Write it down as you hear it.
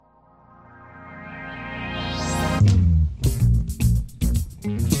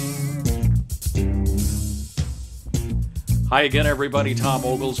Hi again, everybody. Tom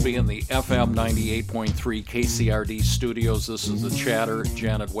Oglesby in the FM 98.3 KCRD studios. This is The Chatter.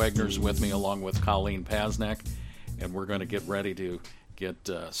 Janet Wagner's with me along with Colleen Pasnak, and we're going to get ready to get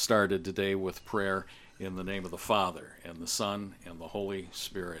started today with prayer in the name of the Father, and the Son, and the Holy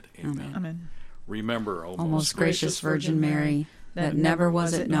Spirit. Amen. Amen. Remember, O most gracious Virgin Mary, that never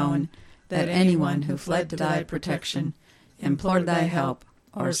was it known that anyone who fled to thy protection, implored thy help,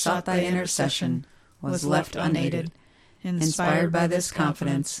 or sought thy intercession, was left unaided. Inspired by this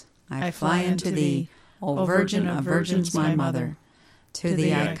confidence, I fly unto thee, O Virgin of Virgins, my Mother. To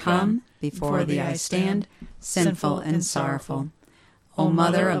thee I come, before thee I stand, sinful and sorrowful. O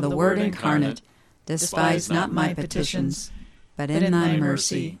Mother of the Word incarnate, despise not my petitions, but in thy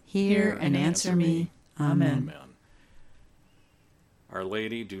mercy hear and answer me. Amen. Amen. Our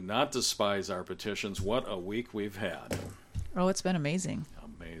Lady, do not despise our petitions. What a week we've had. Oh, it's been amazing.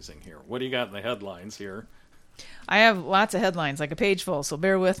 Amazing here. What do you got in the headlines here? I have lots of headlines, like a page full, so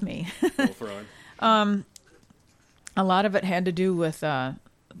bear with me. Go for it. A lot of it had to do with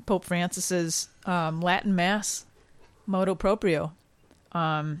Pope Francis's Latin Mass, motu proprio.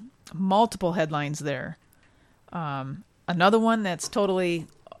 Multiple headlines there. Another one that's totally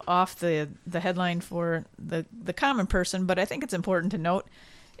off the headline for the common person, but I think it's important to note,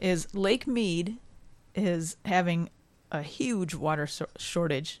 is Lake Mead is having a huge water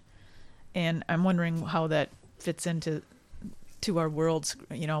shortage, and I'm wondering how that fits into our worlds,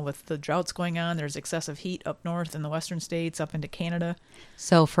 with the droughts going on. There's excessive heat up north in the western states, up into Canada.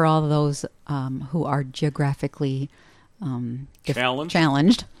 So for all of those who are geographically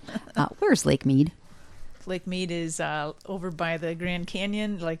challenged, where's Lake Mead? Lake Mead is over by the Grand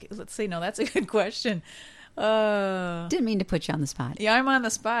Canyon. Let's see. No, that's a good question. Didn't mean to put you on the spot. Yeah, I'm on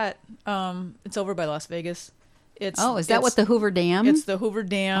the spot. It's over by Las Vegas. Is that what the Hoover Dam? It's the Hoover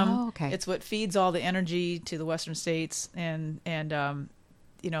Dam. Oh, okay. It's what feeds all the energy to the western states, and they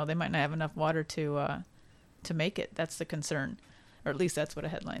might not have enough water to make it. That's the concern, or at least that's what a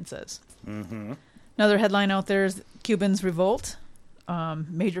headline says. Mm-hmm. Another headline out there is Cubans revolt,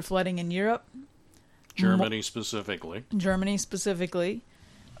 major flooding in Europe. Germany specifically.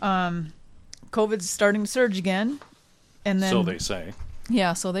 COVID's starting to surge again, and then so they say.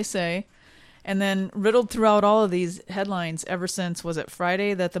 Yeah, so they say. And then riddled throughout all of these headlines ever since, was it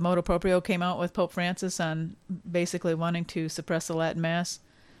Friday that the motu proprio came out with Pope Francis on basically wanting to suppress the Latin Mass?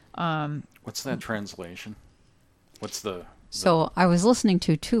 What's that translation? So I was listening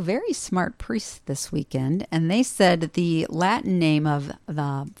to two very smart priests this weekend, and they said the Latin name of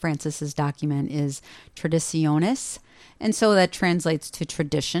the Francis's document is Traditionis, and so that translates to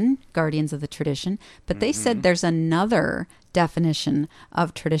tradition, guardians of the tradition. But they said there's another definition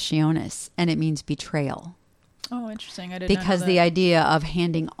of Traditionis, and it means betrayal. Oh, interesting. I didn't know that. Because the idea of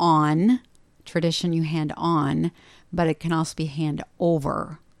handing on, tradition you hand on, but it can also be hand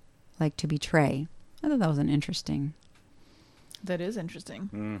over, like to betray. I thought that was an interesting. That is interesting.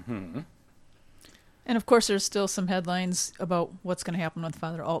 Mm-hmm. And of course, there's still some headlines about what's going to happen with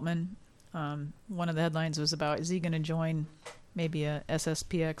Father Altman. One of the headlines was about, is he going to join maybe a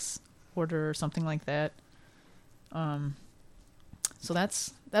SSPX order or something like that? So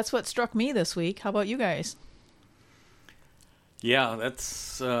that's what struck me this week. How about you guys? Yeah,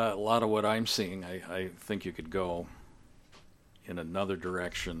 that's a lot of what I'm seeing. I think you could go in another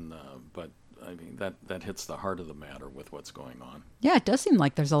direction, but I mean, that hits the heart of the matter with what's going on. Yeah, it does seem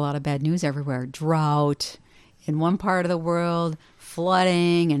like there's a lot of bad news everywhere. Drought in one part of the world,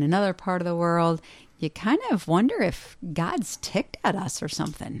 flooding in another part of the world. You kind of wonder if God's ticked at us or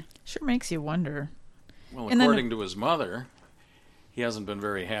something. Sure makes you wonder. Well, according to his mother, he hasn't been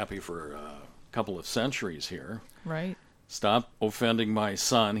very happy for a couple of centuries here. Right. Stop offending my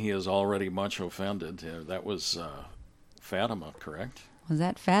son. He is already much offended. That was Fatima, correct? Was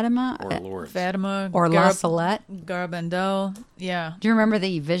that Fatima? Or Lourdes? Fatima. Or La Salette? Garabandal. Yeah. Do you remember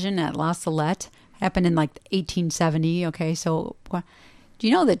the vision at La Salette? Happened in 1870. Okay, so do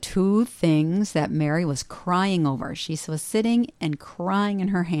you know the two things that Mary was crying over? She was sitting and crying in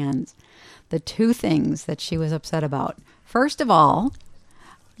her hands. The two things that she was upset about. First of all,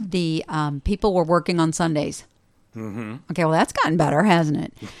 the people were working on Sundays. Mm-hmm. Okay, well, that's gotten better, hasn't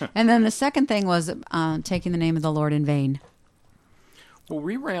it? And then the second thing was taking the name of the Lord in vain. Well,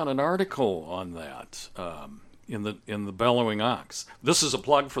 we ran an article on that in the Bellowing Ox. This is a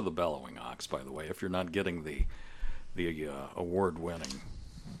plug for the Bellowing Ox, by the way, if you're not getting the award-winning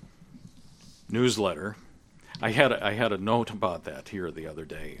newsletter. I had a note about that here the other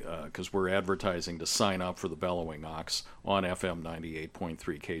day because we're advertising to sign up for the Bellowing Ox on FM 98.3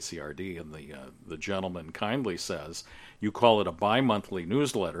 KCRD, and the gentleman kindly says, you call it a bi-monthly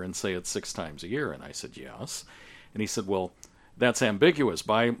newsletter and say it's 6 times a year. And I said, yes. And he said, well, that's ambiguous.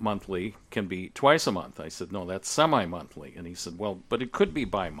 Bi-monthly can be twice a month. I said, no, that's semi-monthly. And he said, well, but it could be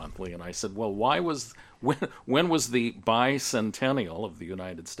bi-monthly. And I said, well, when was the bicentennial of the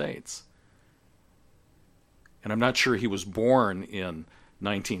United States? And I'm not sure he was born in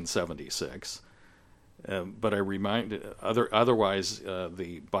 1976. But I reminded, otherwise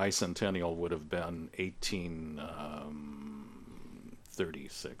the bicentennial would have been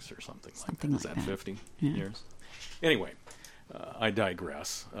 1836 or something like that. Is that 50 years? Anyway, I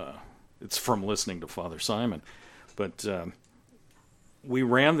digress. It's from listening to Father Simon. But we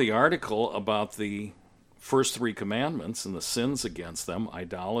ran the article about the first 3 commandments and the sins against them: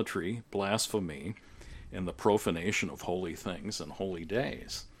 idolatry, blasphemy, and the profanation of holy things and holy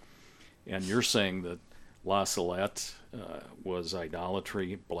days. And you're saying that La Salette was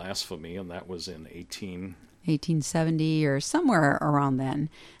idolatry, blasphemy, and that was in 1870 or somewhere around then.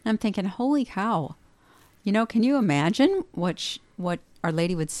 And I'm thinking, holy cow. Can you imagine what Our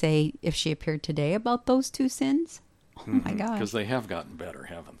Lady would say if she appeared today about those 2 sins? Oh, my gosh. Because they have gotten better,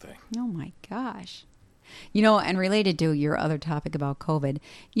 haven't they? Oh, my gosh. And related to your other topic about COVID,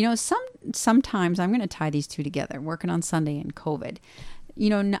 sometimes I'm going to tie these 2 together, working on Sunday and COVID.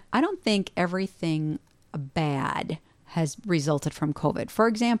 I don't think everything bad has resulted from COVID. For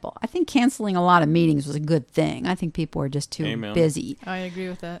example, I think canceling a lot of meetings was a good thing. I think people were just too busy. I agree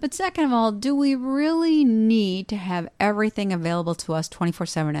with that. But second of all, do we really need to have everything available to us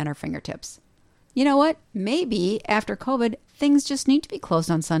 24/7 at our fingertips? You know what? Maybe after COVID, things just need to be closed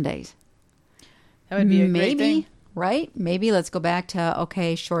on Sundays. That would be a great thing. Right? Maybe let's go back to,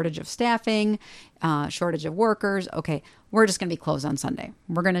 shortage of staffing, shortage of workers. Okay, we're just going to be closed on Sunday.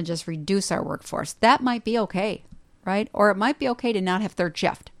 We're going to just reduce our workforce. That might be okay, right? Or it might be okay to not have third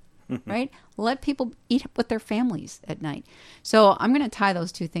shift, right? Let people eat with their families at night. So I'm going to tie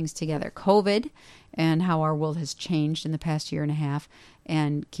those 2 things together. COVID and how our world has changed in the past year and a half,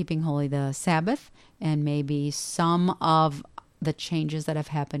 and keeping holy the Sabbath, and maybe some of the changes that have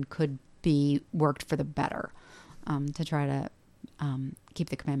happened could be worked for the better. To try to keep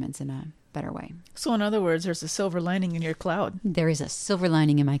the commandments in a better way. So in other words, there's a silver lining in your cloud. There is a silver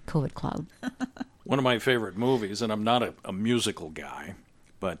lining in my COVID cloud. One of my favorite movies, and I'm not a musical guy,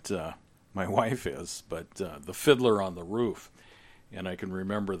 but my wife is, but The Fiddler on the Roof. And I can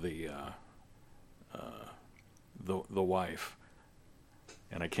remember the wife,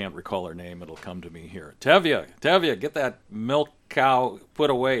 and I can't recall her name. It'll come to me here. Tevye, get that milk cow put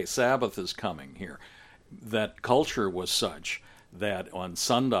away. Sabbath is coming here. That culture was such that on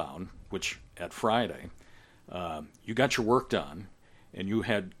sundown, which at Friday, you got your work done, and you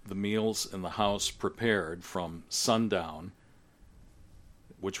had the meals in the house prepared from sundown,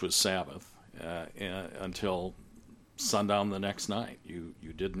 which was Sabbath, until sundown the next night. You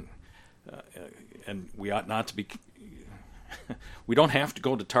didn't, and we ought not to be. We don't have to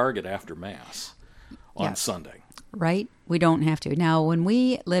go to Target after Mass on Sunday. Right? We don't have to. Now, when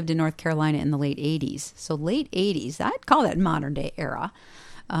we lived in North Carolina in the late 80s, so late 80s, I'd call that modern day era,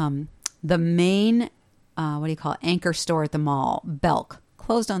 the main, anchor store at the mall, Belk,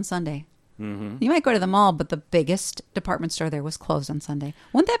 closed on Sunday. Mm-hmm. You might go to the mall, but the biggest department store there was closed on Sunday.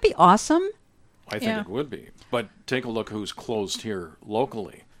 Wouldn't that be awesome? I think it would be. But take a look who's closed here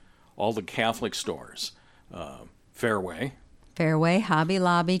locally. All the Catholic stores. Fairway, Hobby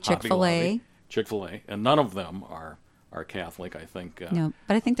Lobby, Chick-fil-A, and none of them are Catholic, I think. No,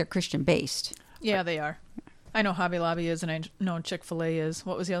 but I think they're Christian-based. Yeah, they are. I know Hobby Lobby is, and I know Chick-fil-A is.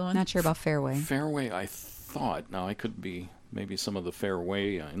 What was the other one? Not sure about Fairway. Fairway, I thought, now I could be, maybe some of the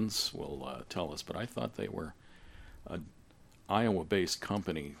Fairwayans will tell us, but I thought they were an Iowa-based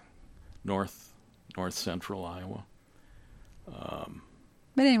company, north central Iowa.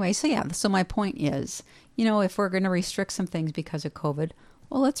 But anyway, so my point is, if we're going to restrict some things because of COVID,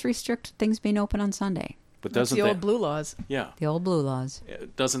 well, let's restrict things being open on Sunday. But that's the old blue laws. Yeah. The old blue laws.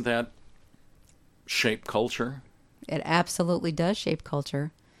 Doesn't that shape culture? It absolutely does shape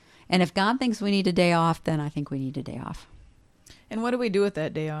culture. And if God thinks we need a day off, then I think we need a day off. And what do we do with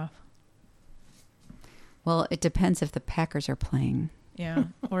that day off? Well, it depends if the Packers are playing. Yeah,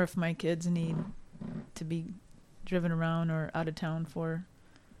 or if my kids need to be driven around or out of town for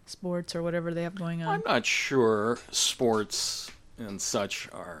sports or whatever they have going on. I'm not sure sports and such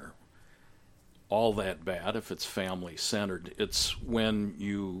are all that bad if it's family-centered. It's when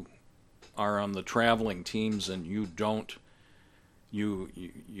you are on the traveling teams and you've got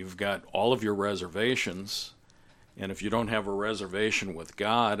all of your reservations, and if you don't have a reservation with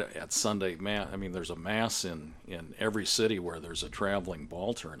God at Sunday Mass, there's a Mass in every city where there's a traveling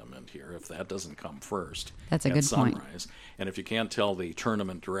ball tournament here, if that doesn't come first. That's a good sunrise. Point. And if you can't tell the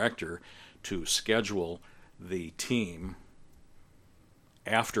tournament director to schedule the team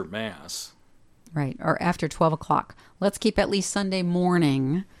after Mass. Right, or after 12 o'clock. Let's keep at least Sunday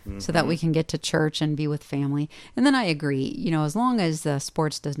morning so that we can get to church and be with family. And then I agree, as long as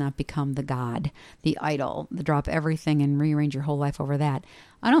sports does not become the god, the idol, the drop everything and rearrange your whole life over that.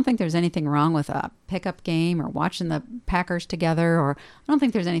 I don't think there's anything wrong with a pickup game or watching the Packers together, or I don't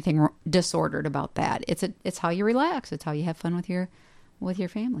think there's anything disordered about that. It's how you relax. It's how you have fun with your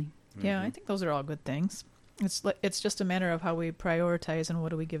family. Yeah, I think those are all good things. It's just a matter of how we prioritize and what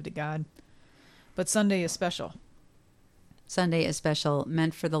do we give to God. But Sunday is special. Sunday is special,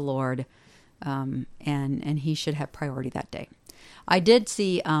 meant for the Lord, and he should have priority that day. I did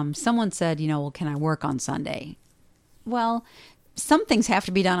see someone said, well, can I work on Sunday? Well, some things have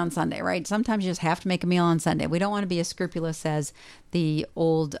to be done on Sunday, right? Sometimes you just have to make a meal on Sunday. We don't want to be as scrupulous as the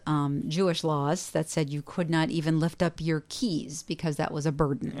old Jewish laws that said you could not even lift up your keys because that was a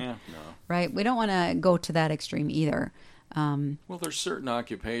burden. Yeah, no. Right? We don't want to go to that extreme either. Well, there's certain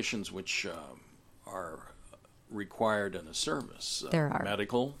occupations which are required in a service. There are.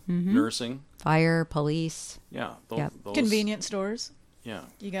 Medical, nursing. Fire, police. Yeah. Yep. Those, Convenience stores. Yeah.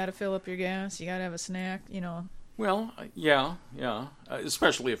 You got to fill up your gas. You got to have a snack, Well, yeah.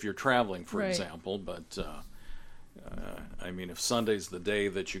 Especially if you're traveling, for Right. example. But, if Sunday's the day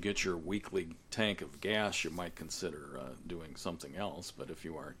that you get your weekly tank of gas, you might consider doing something else. But if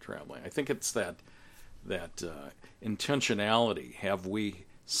you are traveling, I think it's that intentionality have we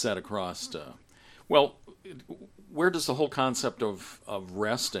set across. Where does the whole concept of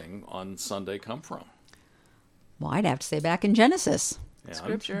resting on Sunday come from? Well, I'd have to say back in Genesis. And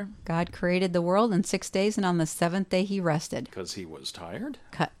Scripture. God created the world in 6 days, and on the seventh day he rested. because he was tired?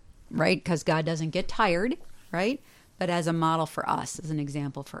 Right? Because God doesn't get tired, right? But as a model for us, as an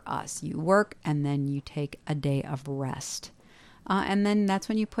example for us, you work and then you take a day of rest. And then that's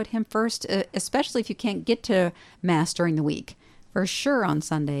when you put him first, especially if you can't get to Mass during the week. For sure on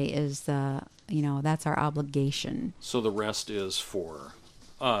Sunday is that's our obligation. So the rest is for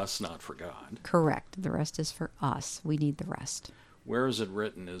us, not for God. Correct. The rest is for us. We need the rest. Where is it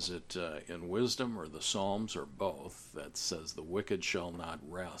written? Is it in Wisdom or the Psalms or both that says the wicked shall not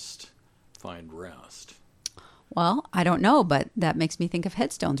find rest? Well, I don't know, but that makes me think of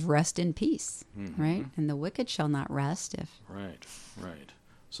headstones. Rest in peace, right? And the wicked shall not rest if... Right.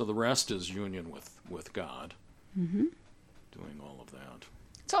 So the rest is union with God, doing all of that.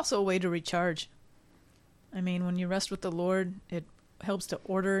 It's also a way to recharge. When you rest with the Lord, it helps to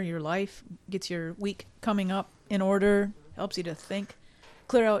order your life, gets your week coming up in order, helps you to think,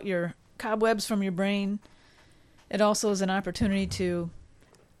 clear out your cobwebs from your brain. It also is an opportunity to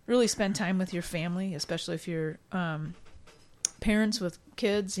really spend time with your family, especially if you're parents with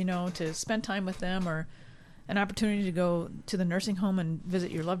kids, to spend time with them, or an opportunity to go to the nursing home and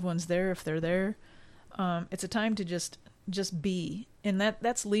visit your loved ones there if they're there. It's a time to just be. And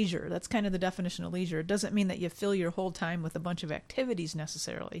that's leisure. That's kind of the definition of leisure. It doesn't mean that you fill your whole time with a bunch of activities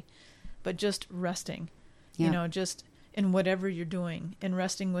necessarily, but just resting, just in whatever you're doing, and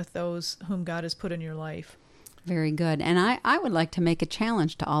resting with those whom God has put in your life. Very good. And I would like to make a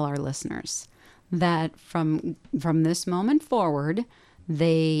challenge to all our listeners that from this moment forward,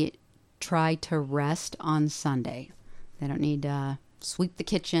 they try to rest on Sunday. They don't need to sweep the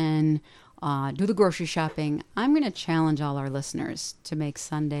kitchen, do the grocery shopping. I'm going to challenge all our listeners to make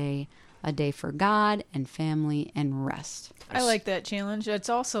Sunday a day for God and family and rest. I like that challenge. It's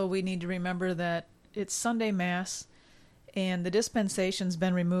also, we need to remember that it's Sunday Mass and the dispensation's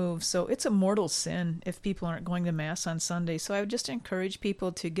been removed, so it's a mortal sin if people aren't going to Mass on Sunday. So I would just encourage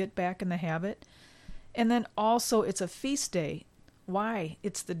people to get back in the habit. And then also, it's a feast day. Why?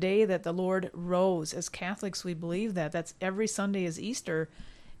 It's the day that the Lord rose. As Catholics, we believe that. That's every Sunday is Easter.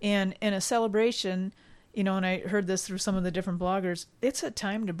 And in a celebration, and I heard this through some of the different bloggers, it's a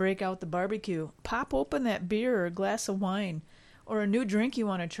time to break out the barbecue. Pop open that beer or a glass of wine or a new drink you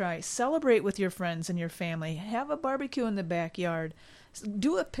want to try. Celebrate with your friends and your family. Have a barbecue in the backyard.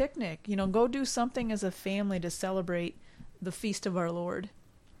 Do a picnic. Go do something as a family to celebrate the feast of our Lord.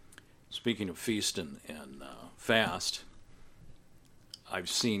 Speaking of feast and fast, I've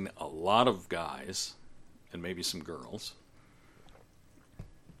seen a lot of guys, and maybe some girls,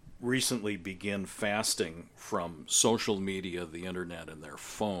 recently begin fasting from social media, the internet, and their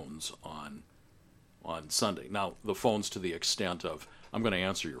phones on Sunday. Now, the phones to the extent of, I'm going to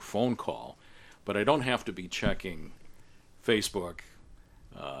answer your phone call, but I don't have to be checking Facebook,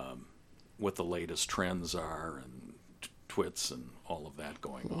 what the latest trends are, and twits and all of that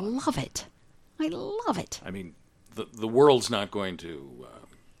going on. Love it. I love it. The world's not going to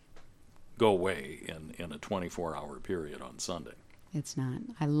go away in a 24-hour period on Sunday. It's not.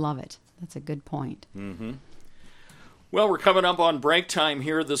 I love it. That's a good point. Mm-hmm. Well, we're coming up on break time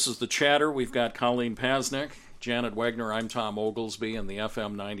here. This is The Chatter. We've got Colleen Pasnick, Janet Wegner. I'm Tom Oglesby in the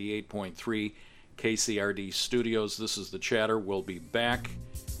FM 98.3 KCRD studios. This is The Chatter. We'll be back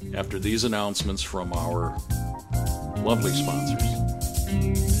after these announcements from our lovely sponsors.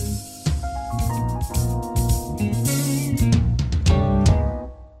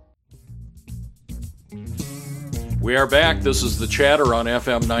 We are back. This is The Chatter on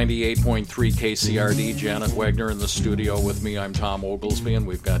FM 98.3 KCRD. Janet Wegner in the studio with me. I'm Tom Oglesby, and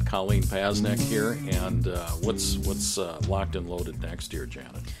we've got Colleen Pasnick here. And what's locked and loaded next here,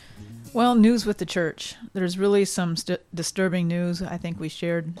 Janet? Well, news with the church. There's really some disturbing news. I think we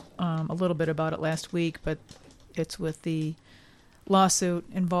shared a little bit about it last week, but it's with the lawsuit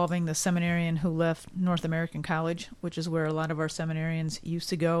involving the seminarian who left North American College, which is where a lot of our seminarians used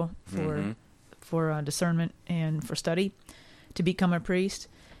to go for discernment and for study to become a priest.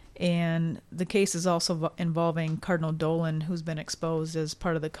 And the case is also involving Cardinal Dolan, who's been exposed as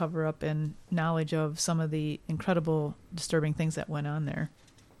part of the cover-up and knowledge of some of the incredible disturbing things that went on there.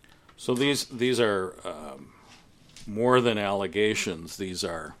 So these are more than allegations. These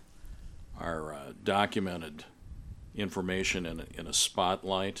are documented information in a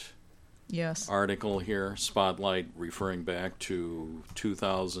Spotlight article here. Spotlight referring back to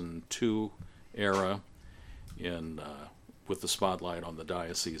 2002 era with the spotlight on the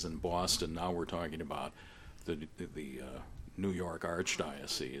diocese in Boston. Now we're talking about the New York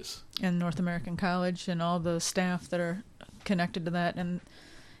Archdiocese and North American College and all the staff that are connected to that. And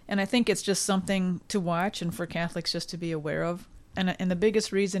I think it's just something to watch and for Catholics just to be aware of. And the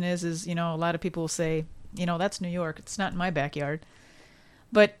biggest reason is a lot of people will say, that's New York. It's not in my backyard.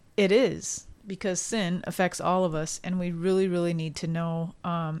 But it is, because sin affects all of us, and we really, really need to know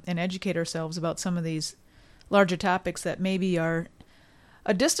and educate ourselves about some of these larger topics that maybe are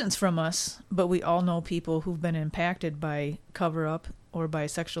a distance from us, but we all know people who've been impacted by cover-up or by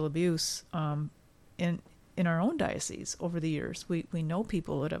sexual abuse in our own diocese over the years. We know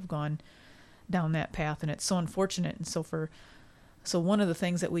people that have gone down that path, and it's so unfortunate. And so one of the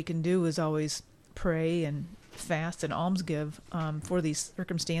things that we can do is always pray and fast and alms give for these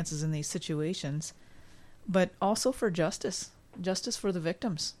circumstances and these situations, but also for justice for the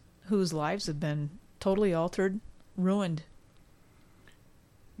victims whose lives have been totally altered, ruined.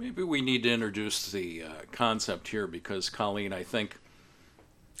 Maybe we need to introduce the concept here, because, Colleen, I think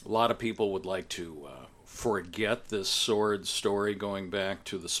a lot of people would like to forget this sordid story going back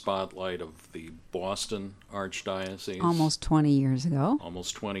to the spotlight of the Boston Archdiocese. Almost 20 years ago.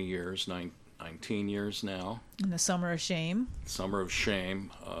 Almost 20 years, 19 years now. In the Summer of Shame. Summer of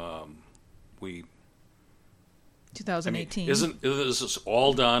Shame. 2018. This is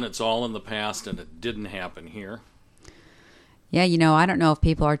all done, it's all in the past, and it didn't happen here. Yeah, I don't know if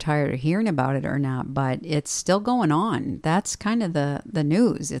people are tired of hearing about it or not, but it's still going on. That's kind of the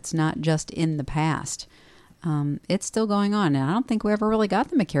news. It's not just in the past. It's still going on. And I don't think we ever really got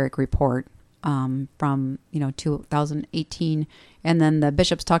the McCarrick report from 2018. And then the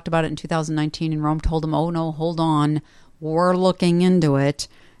bishops talked about it in 2019, and Rome told them, oh, no, hold on, we're looking into it.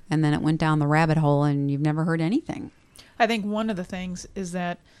 And then it went down the rabbit hole, and you've never heard anything. I think one of the things is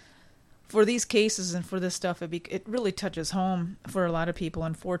that for these cases and for this stuff, it really touches home for a lot of people,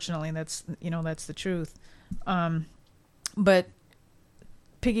 unfortunately, and that's the truth. But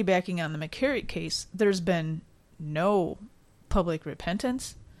piggybacking on the McCarrick case, there's been no public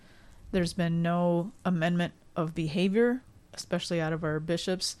repentance. There's been no amendment of behavior, especially out of our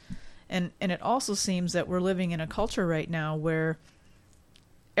bishops. And it also seems that we're living in a culture right now where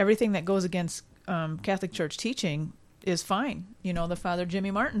everything that goes against Catholic Church teaching is fine. The Father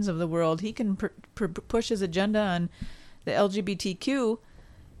Jimmy Martins of the world, he can push his agenda on the LGBTQ,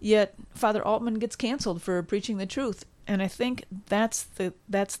 yet Father Altman gets canceled for preaching the truth. And I think that's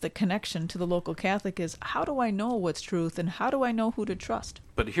the connection to the local Catholic is, how do I know what's truth, and how do I know who to trust?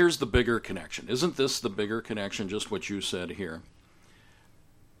 But here's the bigger connection. Isn't this the bigger connection, just what you said here?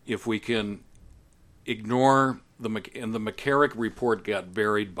 If we can ignore the McCarrick report got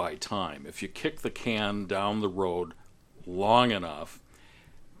buried by time. If you kick the can down the road long enough,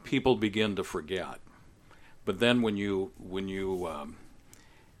 people begin to forget. But then when you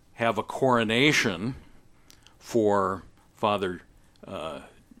have a coronation for Father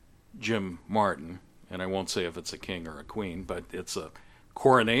Jim Martin, and I won't say if it's a king or a queen, but it's a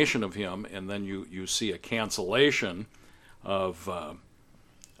coronation of him, and then you see a cancellation of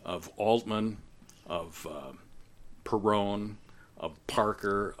Altman, of Perrone, of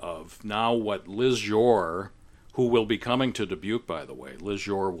Parker, of now what Liz Jor, who will be coming to Dubuque, by the way. Liz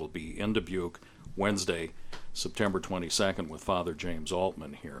Jor will be in Dubuque Wednesday, September 22nd, with Father James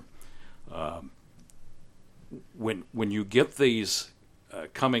Altman here. when you get these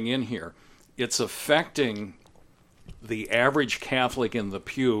coming in here, it's affecting the average Catholic in the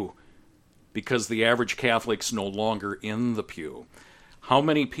pew because the average Catholic's no longer in the pew. How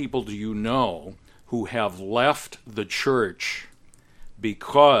many people do you know who have left the church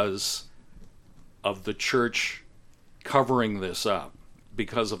because of the church covering this up,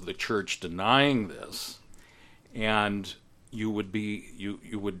 because of the church denying this? And you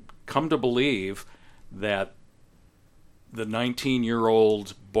would come to believe that the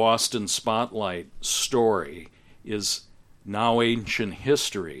 19-year-old Boston Spotlight story is now ancient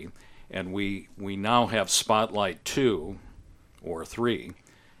history, and we now have Spotlight 2 or 3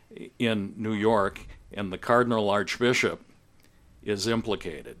 in New York, and the Cardinal Archbishop is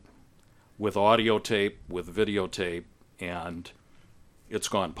implicated with audio tape, with videotape, and it's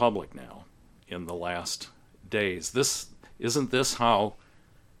gone public now in the last days. Isn't this how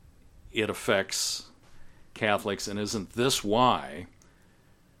it affects Catholics, and isn't this why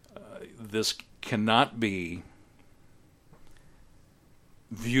this cannot be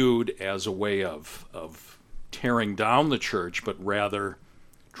viewed as a way of tearing down the church, but rather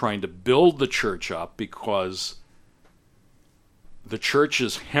trying to build the church up, because the church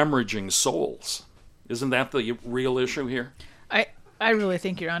is hemorrhaging souls? Isn't that the real issue here? I really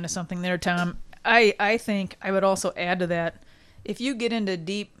think you're onto something there, Tom. I think I would also add to that, if you get into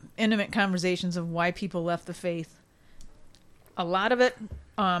deep, intimate conversations of why people left the faith, a lot of it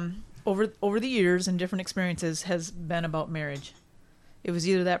over the years and different experiences has been about marriage. It was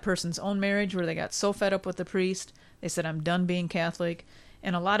either that person's own marriage where they got so fed up with the priest, they said, I'm done being Catholic.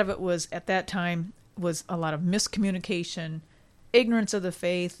 And a lot of it was, at that time, was a lot of miscommunication, ignorance of the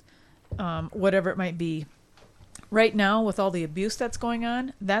faith, whatever it might be. Right now, with all the abuse that's going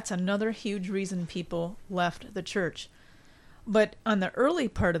on, that's another huge reason people left the church. But on the early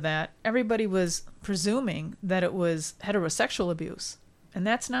part of that, everybody was presuming that it was heterosexual abuse. And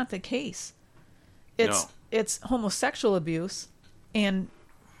that's not the case. It's homosexual abuse and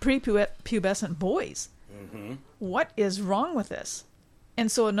prepubescent boys. Mm-hmm. What is wrong with this?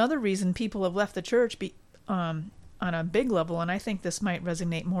 And so another reason people have left the church on a big level, and I think this might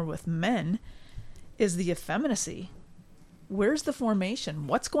resonate more with men, is the effeminacy. Where's the formation?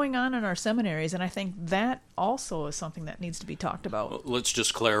 What's going on in our seminaries? And I think that also is something that needs to be talked about. Well, let's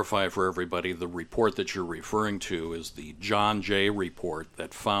just clarify for everybody, the report that you're referring to is the John Jay report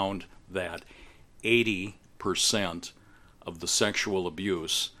that found that 80% of the sexual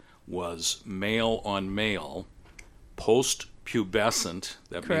abuse was male on male, post-pubescent.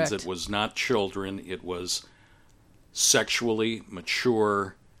 That Correct. means it was not children, it was sexually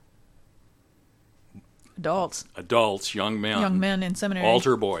mature adults, young men in seminary,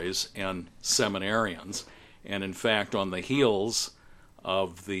 altar boys and seminarians. And in fact, on the heels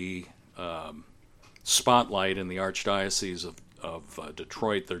of the spotlight in the Archdiocese of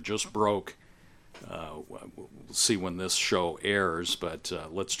Detroit, there just broke, we'll see when this show airs, but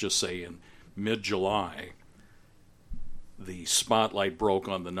let's just say in mid-July, the spotlight broke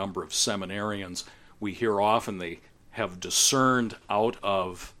on the number of seminarians. We hear often they have discerned out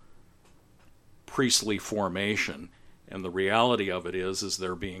of priestly formation, and the reality of it is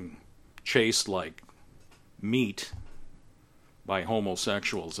they're being chased like meat by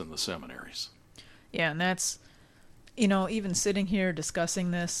homosexuals in the seminaries. Yeah, and that's, even sitting here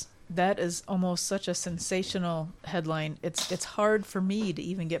discussing this, that is almost such a sensational headline. It's hard for me to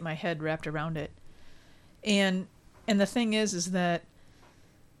even get my head wrapped around it. And the thing is that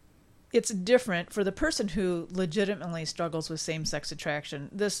it's different for the person who legitimately struggles with same-sex attraction.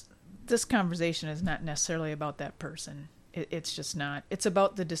 This conversation is not necessarily about that person. It's just not. It's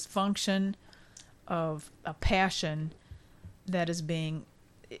about the dysfunction of a passion that is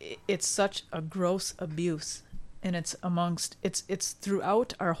it's such a gross abuse, and it's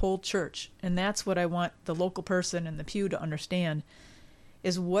throughout our whole church. And that's what I want the local person in the pew to understand,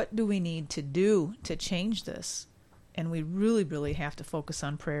 is what do we need to do to change this? And we really, really have to focus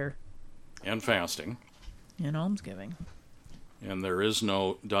on prayer. And fasting. And almsgiving. And there is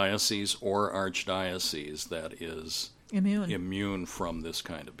no diocese or archdiocese that is immune from this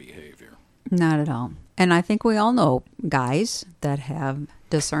kind of behavior. Not at all. And I think we all know guys that have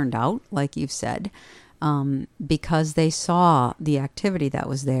discerned out, like you've said, because they saw the activity that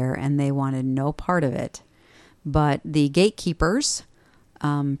was there and they wanted no part of it. But the gatekeepers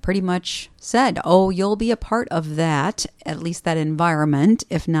pretty much said, oh, you'll be a part of that, at least that environment,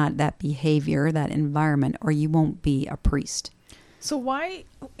 if not that behavior, that environment, or you won't be a priest. So why,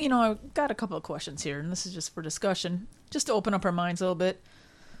 I've got a couple of questions here, and this is just for discussion, just to open up our minds a little bit.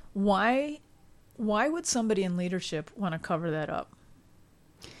 Why would somebody in leadership want to cover that up?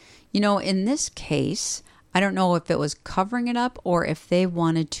 In this case, I don't know if it was covering it up or if they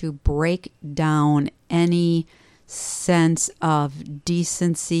wanted to break down any sense of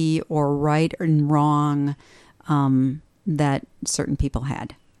decency or right and wrong that certain people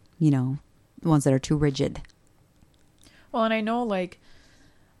had, the ones that are too rigid. Well, and I know,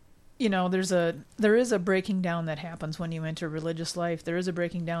 there is a breaking down that happens when you enter religious life. There is a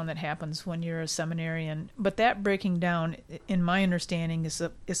breaking down that happens when you're a seminarian. But that breaking down, in my understanding, is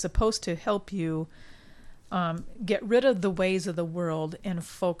supposed to help you get rid of the ways of the world and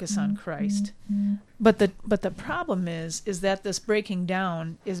focus on Christ. But the problem is that this breaking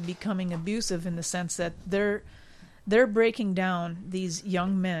down is becoming abusive in the sense that they're breaking down these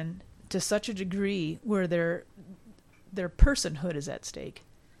young men to such a degree where their personhood is at stake.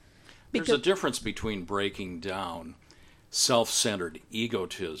 There's a difference between breaking down self-centered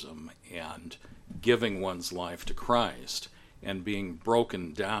egotism and giving one's life to Christ and being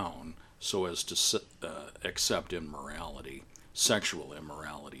broken down so as to accept immorality, sexual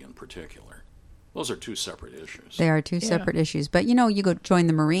immorality in particular. Those are two separate issues. They are two separate issues. But, you go join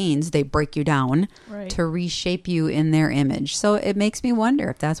the Marines, they break you down to reshape you in their image. So it makes me wonder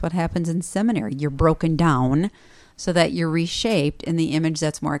if that's what happens in seminary. You're broken down so that you're reshaped in the image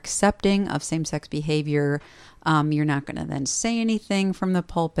that's more accepting of same-sex behavior. You're not going to then say anything from the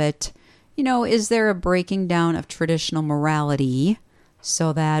pulpit. Is there a breaking down of traditional morality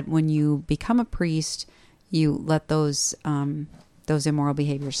so that when you become a priest, you let those immoral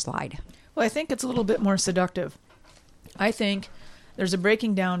behaviors slide? Well, I think it's a little bit more seductive. I think there's a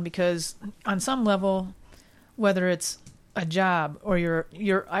breaking down because on some level, whether it's a job or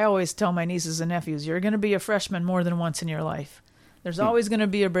I always tell my nieces and nephews, you're going to be a freshman more than once in your life. There's always going to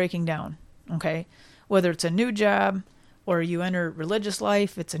be a breaking down, okay? Whether it's a new job or you enter religious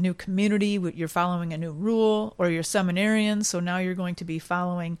life, it's a new community, you're following a new rule, or you're seminarian, so now you're going to be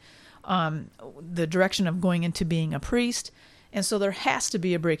following the direction of going into being a priest. And so there has to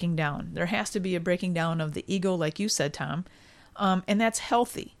be a breaking down. There has to be a breaking down of the ego, like you said, Tom, and that's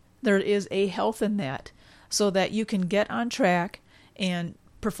healthy. There is a health in that so that you can get on track and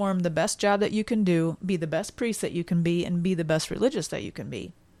perform the best job that you can do, be the best priest that you can be, and be the best religious that you can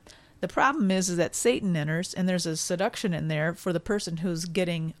be. The problem is that Satan enters, and there's a seduction in there for the person who's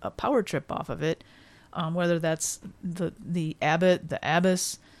getting a power trip off of it, whether that's the abbot, the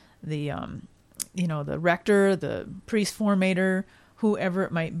abbess, the rector, the priest formator, whoever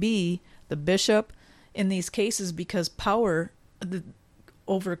it might be, the bishop, in these cases, because power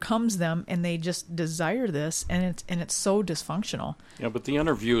overcomes them and they just desire this, and it's so dysfunctional. Yeah, but the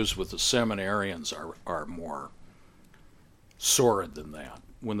interviews with the seminarians are more sordid than that.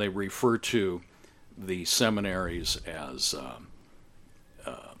 When they refer to the seminaries as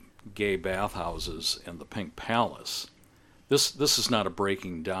gay bathhouses and the Pink Palace, this is not a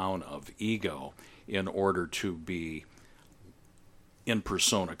breaking down of ego in order to be in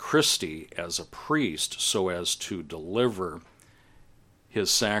persona Christi as a priest so as to deliver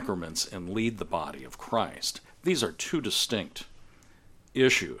his sacraments and lead the body of Christ. These are two distinct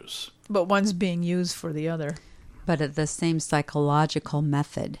issues. But one's being used for the other. But at the same psychological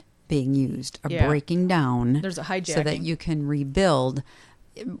method being used, breaking down. There's a hijacking. So that you can rebuild.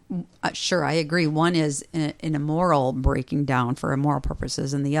 Sure, I agree. One is an immoral breaking down for immoral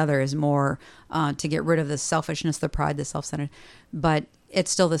purposes, and the other is more to get rid of the selfishness, the pride, the self-centered. But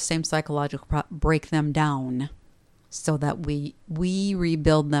it's still the same psychological break them down so that we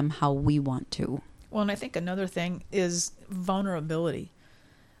rebuild them how we want to. Well, and I think another thing is vulnerability.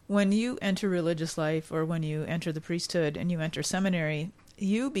 When you enter religious life or when you enter the priesthood and you enter seminary,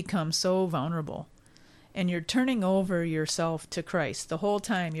 you become so vulnerable. And you're turning over yourself to Christ. The whole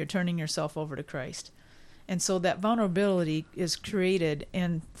time you're turning yourself over to Christ. And so that vulnerability is created,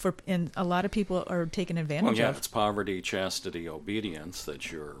 and a lot of people are taken advantage of. It's poverty, chastity, obedience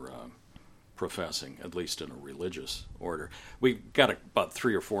that you're professing, at least in a religious order. We've got about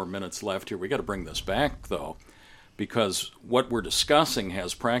 3 or 4 minutes left here. We've got to bring this back, though, because what we're discussing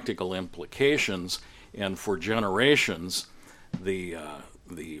has practical implications, and for generations, the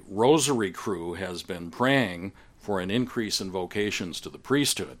Rosary crew has been praying for an increase in vocations to the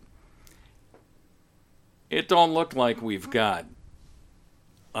priesthood. It don't look like we've got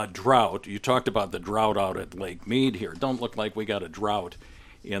a drought. You talked about the drought out at Lake Mead here. It don't look like we got a drought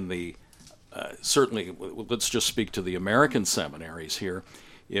in the, certainly, let's just speak to the American seminaries here.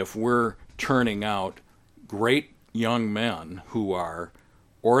 If we're turning out great young men who are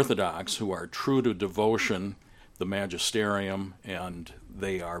orthodox, who are true to devotion, the magisterium, and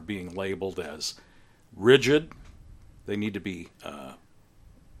they are being labeled as rigid, they need to be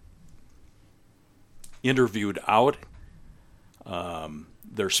interviewed out.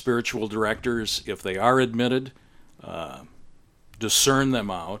 their spiritual directors, if they are admitted, discern them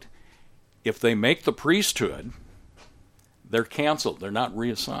out. If they make the priesthood, they're canceled. They're not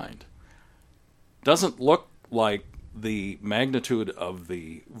reassigned. Doesn't look like the magnitude of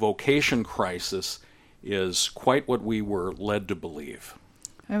the vocation crisis is quite what we were led to believe.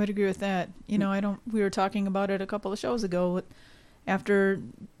 I would agree with that. We were talking about it a couple of shows ago. After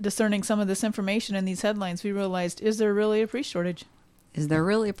discerning some of this information in these headlines, we realized, is there really a priest shortage? Is there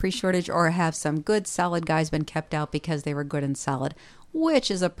really a priest shortage, or have some good, solid guys been kept out because they were good and solid? Which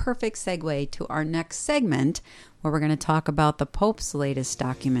is a perfect segue to our next segment, where we're going to talk about the Pope's latest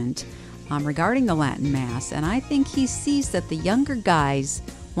document regarding the Latin Mass. And I think he sees that the younger guys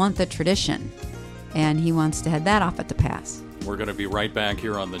want the tradition, and he wants to head that off at the pass. We're going to be right back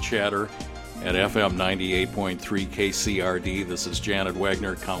here on The Chatter at FM 98.3 KCRD. This is Janet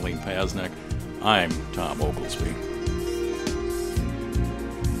Wegner, Colleen Pasnek. I'm Tom Oglesby.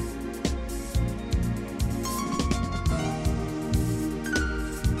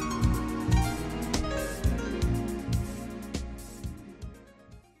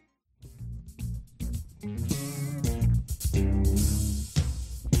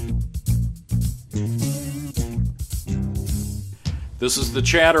 This is The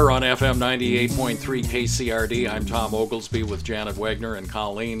Chatter on FM 98.3 KCRD. I'm Tom Oglesby with Janet Wegner and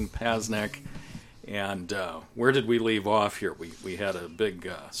Colleen Pasnek. And where did we leave off here? We had a big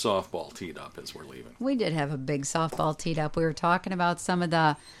softball teed up as we're leaving. We did have a big softball teed up. We were talking about some of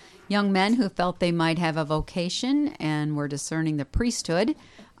the young men who felt they might have a vocation and were discerning the priesthood,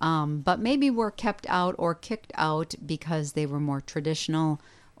 but maybe were kept out or kicked out because they were more traditional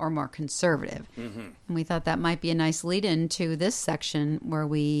or more conservative. Mm-hmm. And we thought that might be a nice lead-in to this section where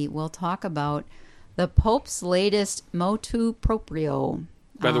we will talk about the Pope's latest motu proprio.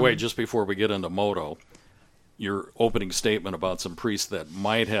 By the way, just before we get into moto, your opening statement about some priests that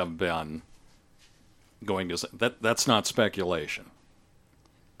might have been going to... That's not speculation.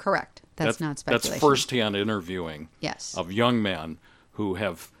 Correct. That's not speculation. That's first-hand interviewing of young men who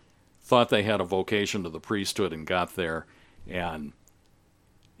have thought they had a vocation to the priesthood and got there, and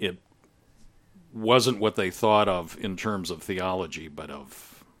it wasn't what they thought of in terms of theology, but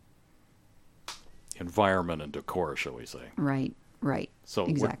of environment and decor, shall we say. Right. So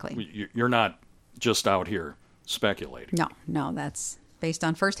exactly. You're not just out here speculating. No, that's based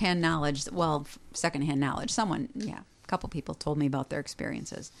on first-hand knowledge. Well, second-hand knowledge. A couple people told me about their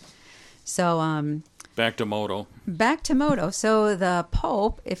experiences. So, back to moto. So the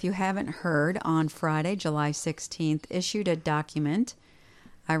Pope, if you haven't heard, on Friday, July 16th, issued a document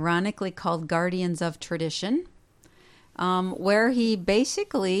ironically called Guardians of Tradition, where he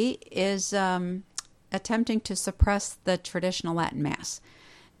basically is attempting to suppress the traditional Latin Mass.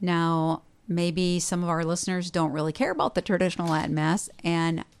 Now, maybe some of our listeners don't really care about the traditional Latin Mass,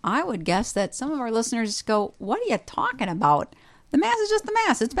 and I would guess that some of our listeners go, what are you talking about? The Mass is just the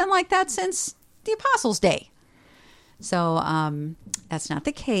Mass. It's been like that since the Apostles' Day. So that's not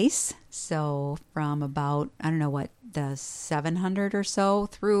the case. So from about, the 700 or so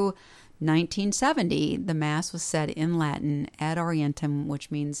through 1970, the Mass was said in Latin ad orientem,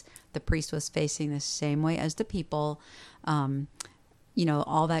 which means the priest was facing the same way as the people.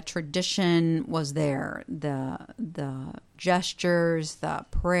 All that tradition was there. The gestures, the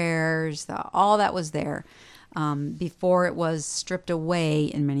prayers, all that was there before it was stripped away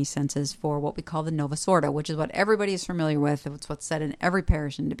in many senses for what we call the Novus Ordo, which is what everybody is familiar with. It's what's said in every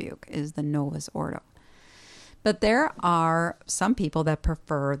parish in Dubuque, is the Novus Ordo. But there are some people that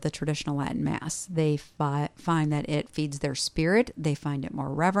prefer the traditional Latin Mass. They find that it feeds their spirit. They find it more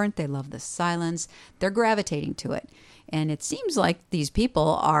reverent. They love the silence. They're gravitating to it. And it seems like these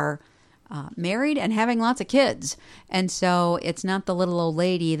people are married and having lots of kids. And so it's not the little old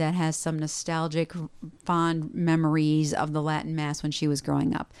lady that has some nostalgic, fond memories of the Latin Mass when she was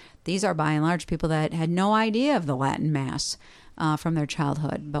growing up. These are, by and large, people that had no idea of the Latin Mass from their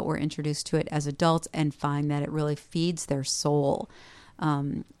childhood, but were introduced to it as adults and find that it really feeds their soul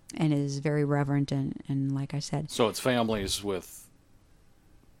and is very reverent and like I said. So it's families with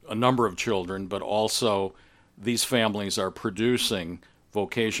a number of children, but also these families are producing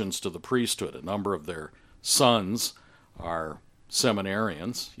vocations to the priesthood. A number of their sons are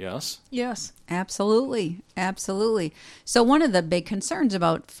seminarians, yes? Yes. Absolutely. So one of the big concerns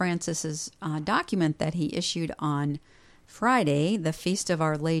about Francis's document that he issued on Friday, the Feast of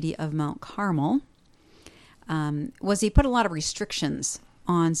Our Lady of Mount Carmel, was he put a lot of restrictions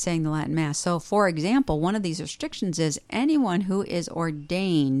on saying the Latin Mass. So, for example, one of these restrictions is anyone who is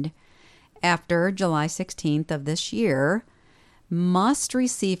ordained after July 16th of this year must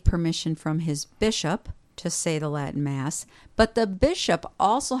receive permission from his bishop to say the Latin Mass, but the bishop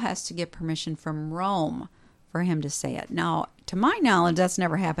also has to get permission from Rome for him to say it. Now, to my knowledge, that's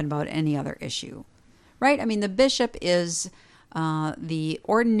never happened about any other issue, right? I mean, the bishop is the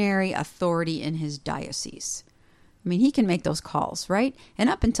ordinary authority in his diocese. I mean, he can make those calls, right? And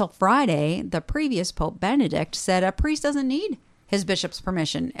up until Friday, the previous Pope Benedict said a priest doesn't need his bishop's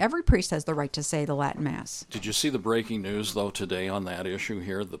permission. Every priest has the right to say the Latin Mass. Did you see the breaking news, though, today on that issue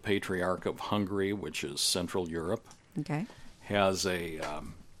here? The Patriarch of Hungary, which is Central Europe, has a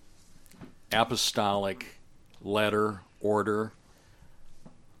apostolic letter, order.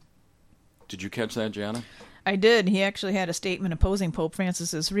 Did you catch that, Janet? I did. He actually had a statement opposing Pope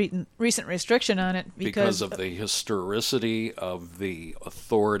Francis's recent restriction on it because of the historicity of the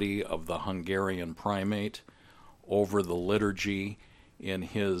authority of the Hungarian primate over the liturgy in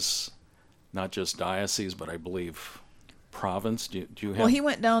his, not just diocese, but I believe province. Do you have? Well, he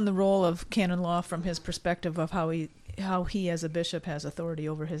went down the role of canon law from his perspective of how he as a bishop has authority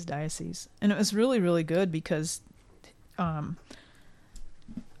over his diocese, and it was really, really good because,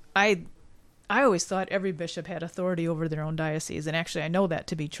 I always thought every bishop had authority over their own diocese, and actually I know that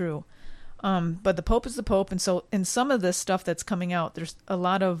to be true. But the Pope is the Pope, and so in some of this stuff that's coming out, there's a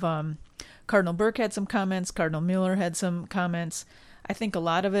lot of Cardinal Burke had some comments, Cardinal Mueller had some comments. I think a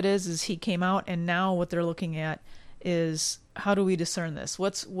lot of it is he came out, and now what they're looking at is how do we discern this?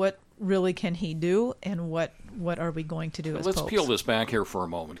 What really can he do, and what are we going to do as popes? Let's peel this back here for a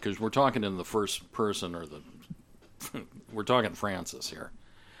moment, because we're talking in the first person, we're talking Francis here.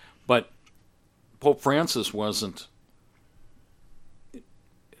 But Pope Francis wasn't,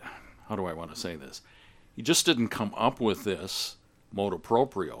 how do I want to say this? He just didn't come up with this motu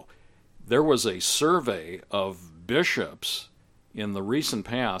proprio. There was a survey of bishops in the recent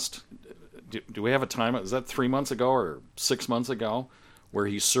past. Do we have a time? Is that 3 months ago or 6 months ago, where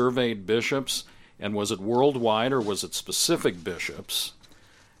he surveyed bishops? And was it worldwide or was it specific bishops?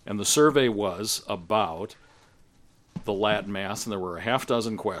 And the survey was about the Latin Mass, and there were a half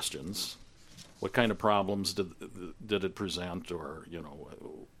dozen questions. What kind of problems did it present, or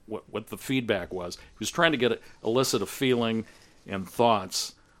what the feedback was? He was trying to elicit a feeling and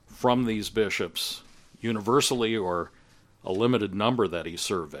thoughts from these bishops, universally or a limited number that he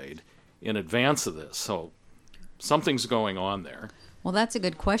surveyed, in advance of this. So something's going on there. Well, that's a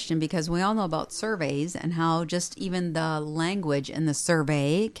good question, because we all know about surveys and how just even the language in the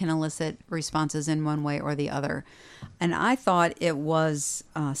survey can elicit responses in one way or the other. And I thought it was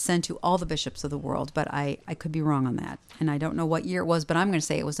sent to all the bishops of the world, but I could be wrong on that. And I don't know what year it was, but I'm going to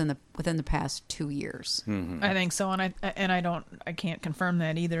say it was within the past 2 years. Mm-hmm. I think so, and I can't confirm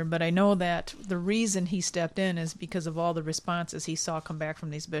that either. But I know that the reason he stepped in is because of all the responses he saw come back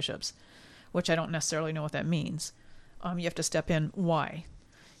from these bishops, which I don't necessarily know what that means. You have to step in. Why?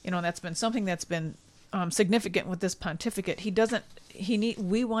 That's been something that's been significant with this pontificate.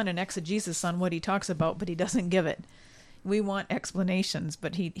 We want an exegesis on what he talks about, but he doesn't give it. We want explanations,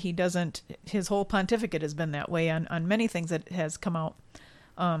 but he doesn't. His whole pontificate has been that way on many things that has come out.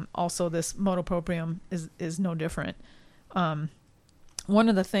 Also, this motu proprium is no different. One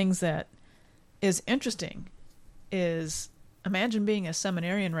of the things that is interesting is, imagine being a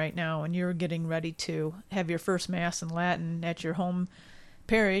seminarian right now and you're getting ready to have your first Mass in Latin at your home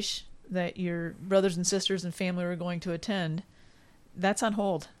parish that your brothers and sisters and family are going to attend. That's on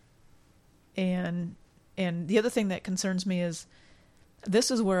hold. And the other thing that concerns me is this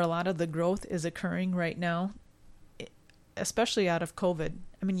is where a lot of the growth is occurring right now, especially out of COVID.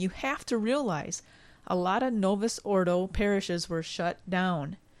 I mean, you have to realize a lot of Novus Ordo parishes were shut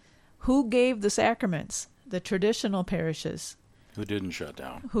down. Who gave the sacraments? The traditional parishes. Who didn't shut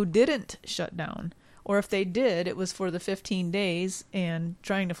down. Or if they did, it was for the 15 days and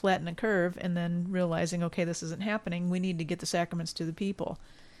trying to flatten the curve and then realizing, okay, this isn't happening. We need to get the sacraments to the people.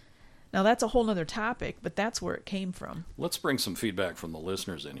 Now, that's a whole other topic, but that's where it came from. Let's bring some feedback from the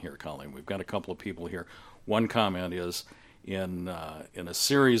listeners in here, Colleen. We've got a couple of people here. One comment is, in a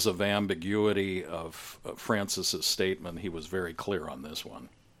series of ambiguity of Francis's statement, he was very clear on this one.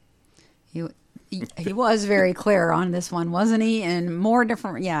 He was very clear on this one, wasn't he? And more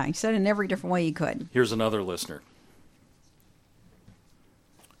different, he said it in every different way he could. Here's another listener.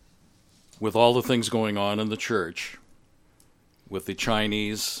 With all the things going on in the church, with the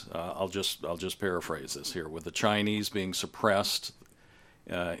Chinese, I'll just paraphrase this here. With the Chinese being suppressed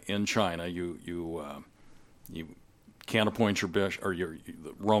in China, you can't appoint your bishop, or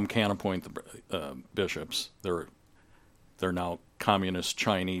Rome can't appoint the bishops. They're now communist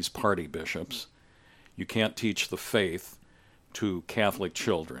Chinese party bishops. You can't teach the faith to Catholic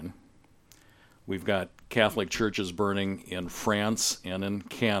children. We've got Catholic churches burning in France and in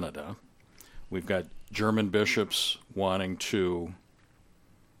Canada. We've got German bishops wanting to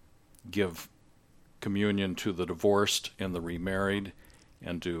give communion to the divorced and the remarried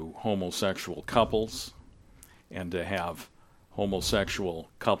and to homosexual couples, and to have homosexual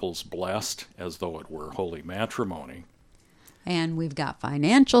couples blessed as though it were holy matrimony. And we've got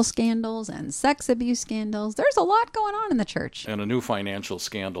financial scandals and sex abuse scandals. There's a lot going on in the church. And a new financial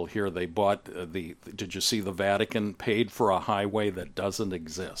scandal here. They bought did you see the Vatican paid for a highway that doesn't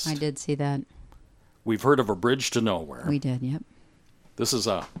exist? I did see that. We've heard of a bridge to nowhere. We did, yep. This is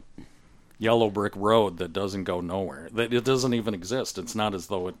a yellow brick road that doesn't go nowhere. It doesn't even exist. It's not as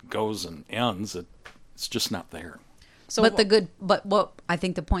though it goes and ends. It's just not there. So, but what I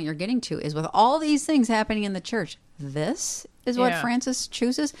think the point you're getting to is with all these things happening in the church, this is what Francis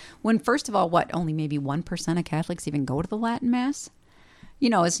chooses. When, first of all, only maybe 1% of Catholics even go to the Latin Mass?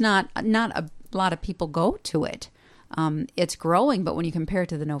 It's not a lot of people go to it. It's growing, but when you compare it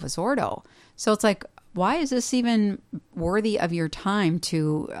to the Novus Ordo. So it's like, why is this even worthy of your time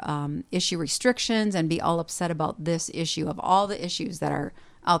to issue restrictions and be all upset about this issue of all the issues that are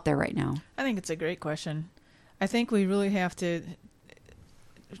out there right now? I think it's a great question. I think we really have to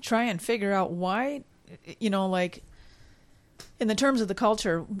try and figure out why, like in the terms of the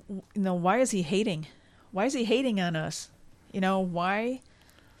culture, why is he hating? Why is he hating on us? Why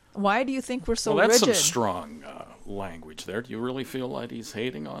do you think we're so rigid? Well, that's some strong language there. Do you really feel like he's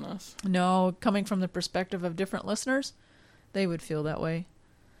hating on us? No, coming from the perspective of different listeners, they would feel that way.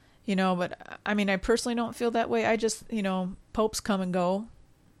 But I mean, I personally don't feel that way. I just, popes come and go.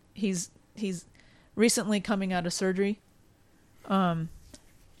 He's recently coming out of surgery.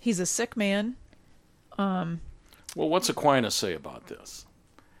 He's a sick man. Well, what's Aquinas say about this?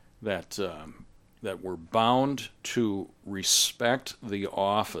 That we're bound to respect the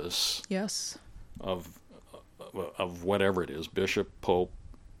office of whatever it is, bishop, pope,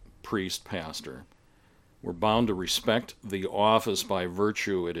 priest, pastor. We're bound to respect the office by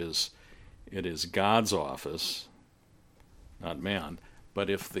virtue it is God's office, not man. But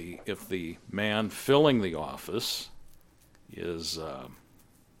if the man filling the office is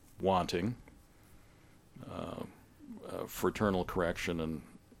wanting fraternal correction and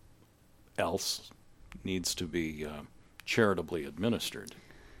else needs to be charitably administered.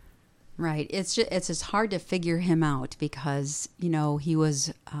 Right. It's just hard to figure him out because, he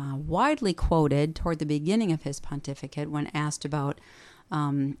was widely quoted toward the beginning of his pontificate when asked about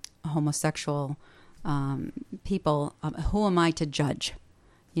homosexual people. Who am I to judge?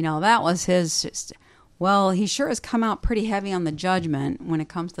 That was his, he sure has come out pretty heavy on the judgment when it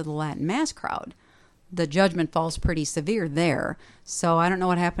comes to the Latin Mass crowd. The judgment falls pretty severe there. So I don't know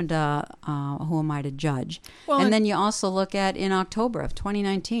what happened to who am I to judge. Well, and then you also look at in October of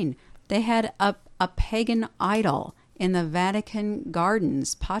 2019, they had a pagan idol in the Vatican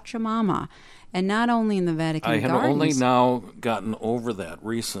gardens, Pachamama. And not only in the Vatican gardens. I have only now gotten over that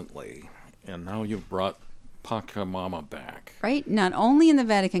recently. And now you've brought Pachamama back. Right? Not only in the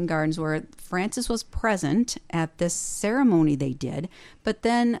Vatican gardens where Francis was present at this ceremony they did, but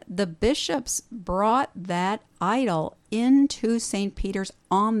then the bishops brought that idol into St. Peter's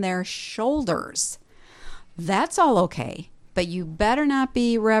on their shoulders. That's all okay, but you better not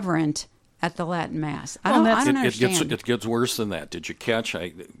be reverent at the Latin Mass. I don't understand. It gets worse than that. Did you catch,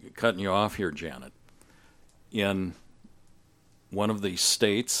 cutting you off here, Janet, in one of the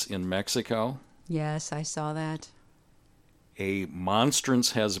states in Mexico? Yes, I saw that. A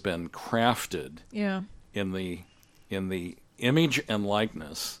monstrance has been crafted in the image and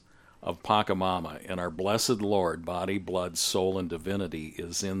likeness of Pachamama, and our blessed Lord, body, blood, soul, and divinity,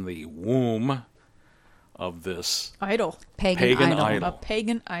 is in the womb of this idol. Pagan idol. A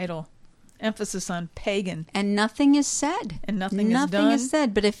pagan idol. Emphasis on pagan. And nothing is said. And nothing is done. Is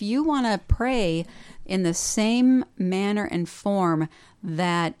said. But if you want to pray in the same manner and form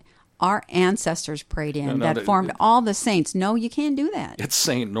that our ancestors prayed in, that formed all the saints, no, you can't do that. It's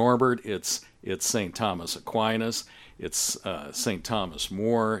St. Norbert, it's St. Thomas Aquinas, it's St. Thomas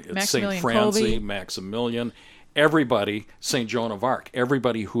More, it's St. Francis, Maximilian, everybody, St. Joan of Arc,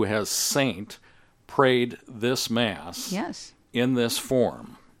 everybody who has saint prayed this Mass in this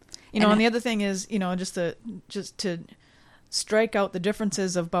form. And the other thing is, just to strike out the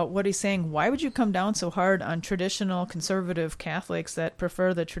differences about what he's saying. Why would you come down so hard on traditional conservative Catholics that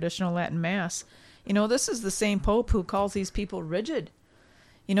prefer the traditional Latin Mass? This is the same Pope who calls these people rigid.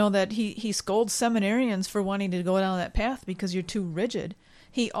 That he scolds seminarians for wanting to go down that path because you're too rigid.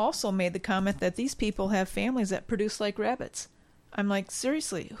 He also made the comment that these people have families that produce like rabbits. I'm like,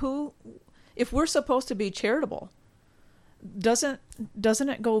 seriously, if we're supposed to be charitable, doesn't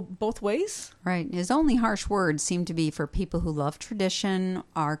it go both ways? Right. His only harsh words seem to be for people who love tradition,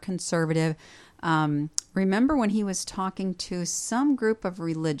 are conservative. Remember when he was talking to some group of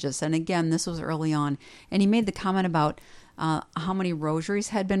religious, and again, this was early on, and he made the comment about how many rosaries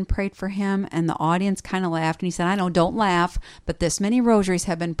had been prayed for him, and the audience kind of laughed, and he said, I know, don't laugh, but this many rosaries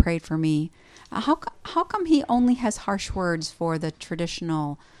have been prayed for me. How come he only has harsh words for the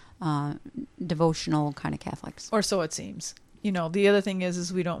traditional devotional kind of Catholics? Or so it seems. The other thing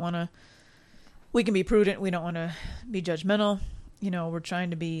is we can be prudent, we don't want to be judgmental. We're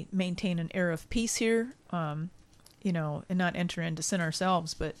trying to maintain an air of peace here, and not enter into sin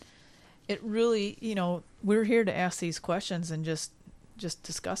ourselves, but it really, we're here to ask these questions and just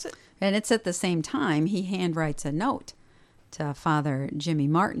discuss it. And it's at the same time, he handwrites a note to Father Jimmy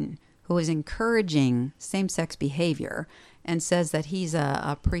Martin, who is encouraging same-sex behavior and says that he's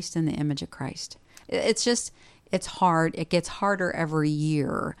a priest in the image of Christ. It's hard. It gets harder every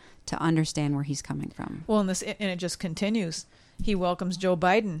year to understand where he's coming from. Well, and it just continues. He welcomes Joe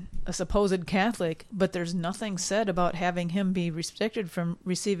Biden, a supposed Catholic, but there's nothing said about having him be restricted from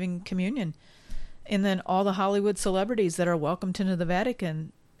receiving communion. And then all the Hollywood celebrities that are welcomed into the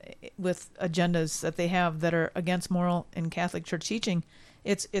Vatican with agendas that they have that are against moral and Catholic Church teaching,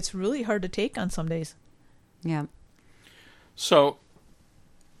 it's really hard to take on some days. Yeah. So,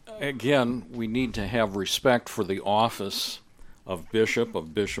 again, we need to have respect for the office of Bishop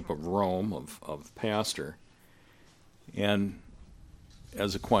of Rome, of pastor. And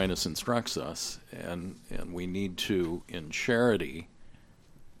as Aquinas instructs us, and we need to, in charity,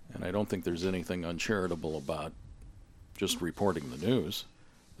 and I don't think there's anything uncharitable about just reporting the news.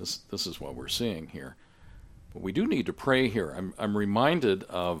 This is what we're seeing here. But we do need to pray here. I'm reminded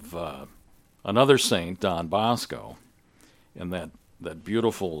of another saint, Don Bosco, and that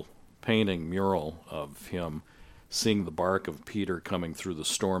beautiful painting mural of him seeing the bark of Peter coming through the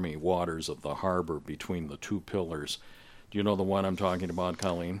stormy waters of the harbor between the two pillars. Do you know the one I'm talking about,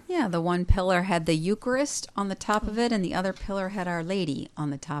 Colleen? Yeah, the one pillar had the Eucharist on the top of it, and the other pillar had Our Lady on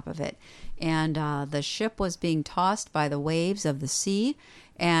the top of it. And the ship was being tossed by the waves of the sea,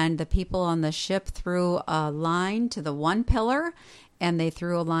 and the people on the ship threw a line to the one pillar, and they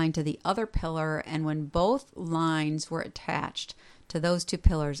threw a line to the other pillar, and when both lines were attached to those two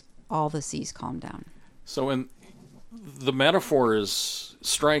pillars, all the seas calmed down. So the metaphor is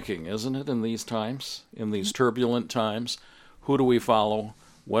striking, isn't it, in these times, in these turbulent times? Who do we follow?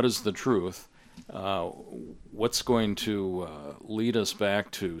 What is the truth? What's going to lead us back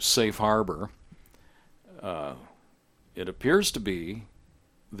to safe harbor? It appears to be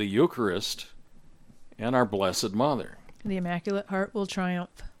the Eucharist and our Blessed Mother. The Immaculate Heart will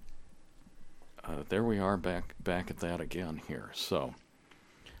triumph. There we are back at that again here. So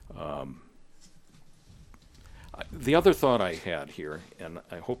the other thought I had here, and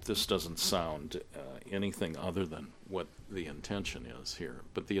I hope this doesn't sound anything other than what the intention is here,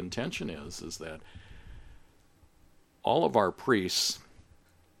 but the intention is that all of our priests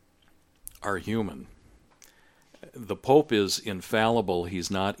are human. The Pope is infallible. He's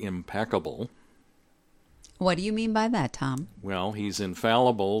not impeccable. What do you mean by that, Tom? Well, he's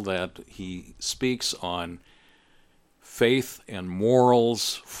infallible that he speaks on faith and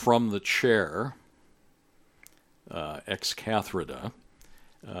morals from the chair, ex cathedra.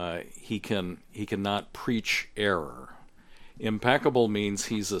 He cannot preach error. Impeccable means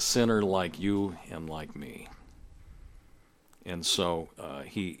he's a sinner like you and like me. And so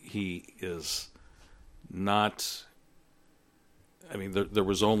he is not, I mean, there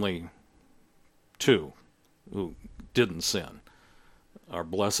was only two who didn't sin, our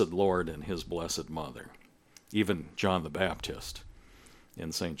blessed Lord and his blessed mother. Even John the Baptist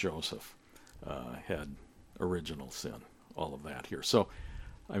and St. Joseph had original sin, all of that here. So,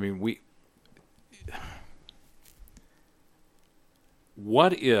 I mean,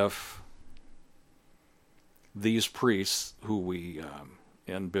 what if these priests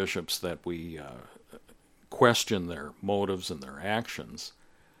and bishops that we question their motives and their actions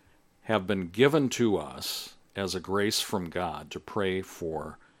have been given to us as a grace from God to pray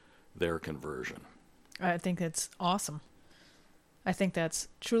for their conversion? I think that's awesome. I think that's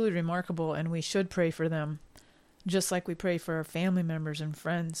truly remarkable, and we should pray for them, just like we pray for our family members and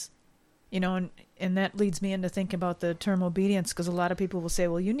friends. And that leads me into thinking about the term obedience, because a lot of people will say,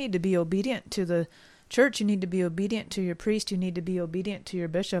 well, you need to be obedient to the church, you need to be obedient to your priest, you need to be obedient to your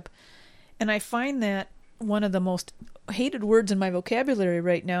bishop. And I find that one of the most hated words in my vocabulary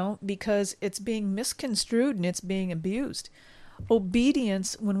right now, because it's being misconstrued and it's being abused.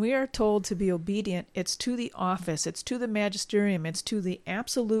 Obedience, when we are told to be obedient, it's to the office, it's to the magisterium, it's to the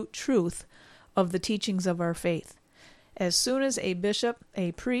absolute truth of the teachings of our faith. as soon as a bishop,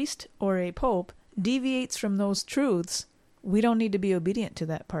 a priest, or a pope deviates from those truths, we don't need to be obedient to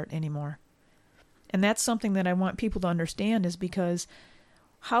that part anymore. And that's something that I want people to understand, is because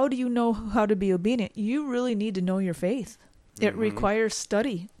how do you know how to be obedient? You really need to know your faith. It requires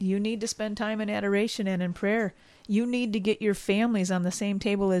study. You need to spend time in adoration and in prayer. You need to get your families on the same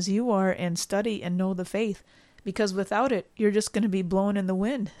table as you are and study and know the faith, because without it, you're just going to be blown in the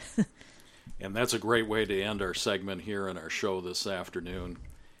wind. And that's a great way to end our segment here in our show this afternoon,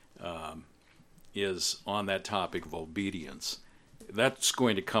 is on that topic of obedience. That's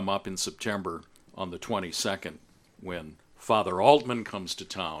going to come up in September on the 22nd when Father Altman comes to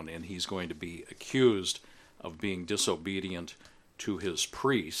town, and he's going to be accused of being disobedient to his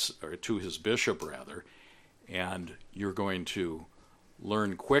priest, or to his bishop rather, and you're going to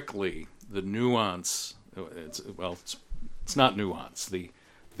learn quickly the nuance. It's not nuance, the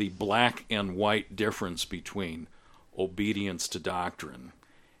black and white difference between obedience to doctrine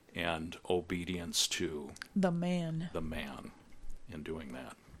and obedience to the man in doing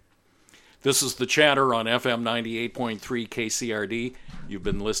that. This is The Chatter on FM 98.3 KCRD. You've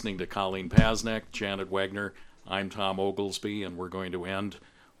been listening to Colleen Pasnak, Janet Wegner. I'm Tom Oglesby, and we're going to end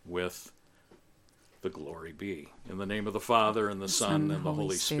with the Glory Be. In the name of the Father, and the Son, and the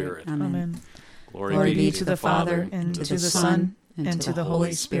Holy Spirit. Amen. Glory be to the Father, and to the Son, and to the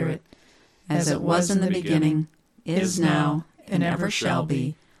Holy Spirit, as it was in the beginning, is now, and ever shall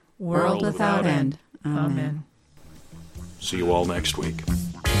be, world without end. Amen. See you all next week.